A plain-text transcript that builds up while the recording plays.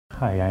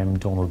Hi, I'm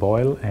Donal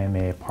Boyle. I'm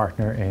a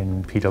partner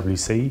in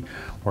PwC,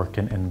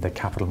 working in the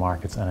Capital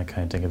Markets and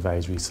Accounting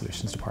Advisory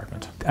Solutions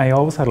department. I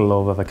always had a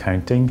love of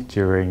accounting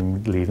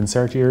during Leaving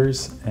Cert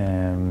years,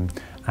 and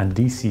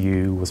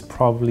DCU was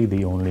probably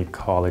the only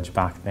college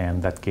back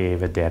then that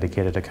gave a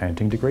dedicated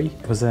accounting degree.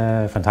 It was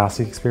a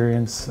fantastic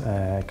experience.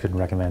 I couldn't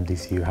recommend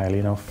DCU highly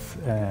enough.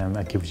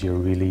 It gives you a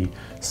really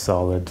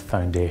solid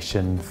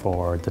foundation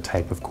for the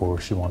type of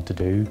course you want to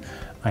do.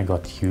 I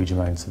got huge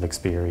amounts of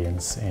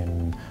experience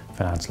in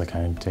financial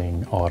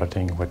accounting,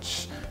 auditing,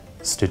 which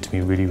stood to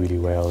me really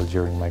well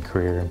during my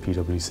career in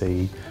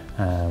PwC.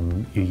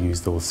 You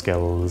use those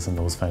skills and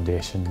those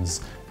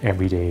foundations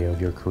every day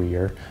of your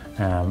career,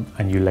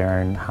 and you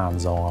learn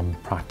hands-on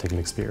practical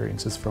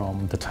experiences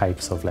from the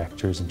types of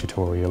lectures and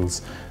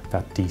tutorials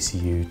that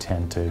DCU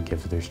tend to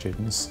give to their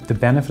students. The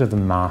benefit of the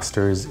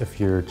Masters, if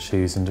you're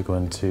choosing to go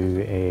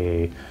into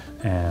a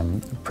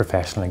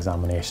professional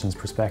examinations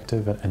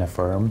perspective in a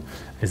firm,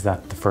 is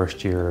that the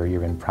first year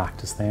you're in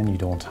practice, then you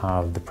don't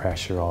have the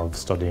pressure of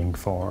studying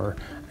for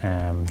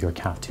your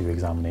CAT 2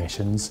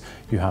 examinations.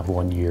 You have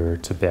 1 year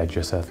to bed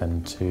yourself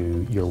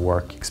into your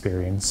work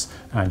experience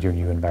and your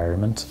new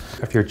environment.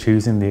 If you're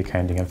choosing the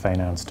accounting and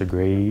finance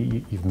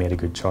degree, you've made a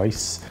good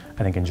choice.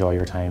 I think enjoy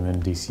your time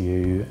in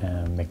DCU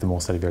and make the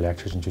most out of your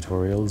lectures and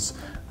tutorials.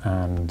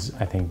 And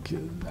I think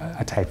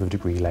a type of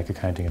degree like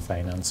accounting and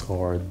finance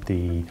or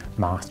the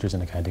Masters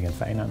in accounting and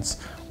finance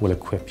will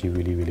equip you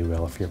really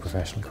well for your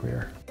professional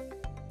career.